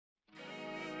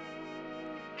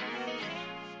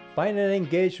Buying an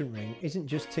engagement ring isn't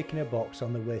just ticking a box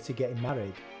on the way to getting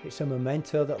married, it's a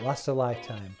memento that lasts a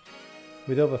lifetime.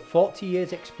 With over 40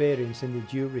 years experience in the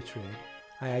jewellery trade,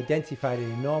 I identified an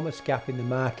enormous gap in the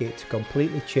market to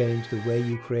completely change the way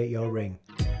you create your ring.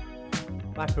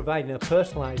 By providing a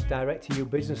personalised direct-to-you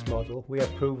business model, we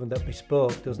have proven that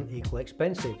bespoke doesn't equal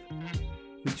expensive.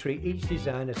 We treat each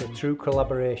design as a true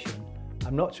collaboration.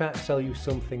 I'm not trying to sell you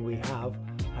something we have,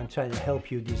 I'm trying to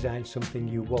help you design something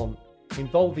you want,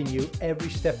 involving you every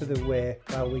step of the way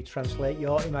while we translate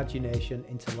your imagination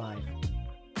into life.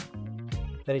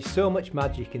 There is so much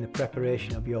magic in the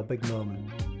preparation of your big moment.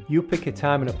 You pick a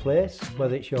time and a place,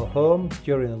 whether it's your home,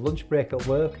 during a lunch break at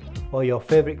work, or your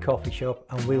favourite coffee shop,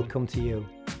 and we'll come to you.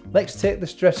 Let's take the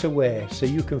stress away so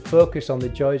you can focus on the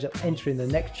joys of entering the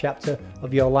next chapter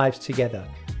of your lives together.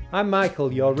 I'm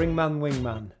Michael, your Ringman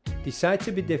Wingman. Decide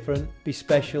to be different, be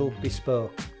special,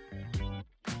 bespoke.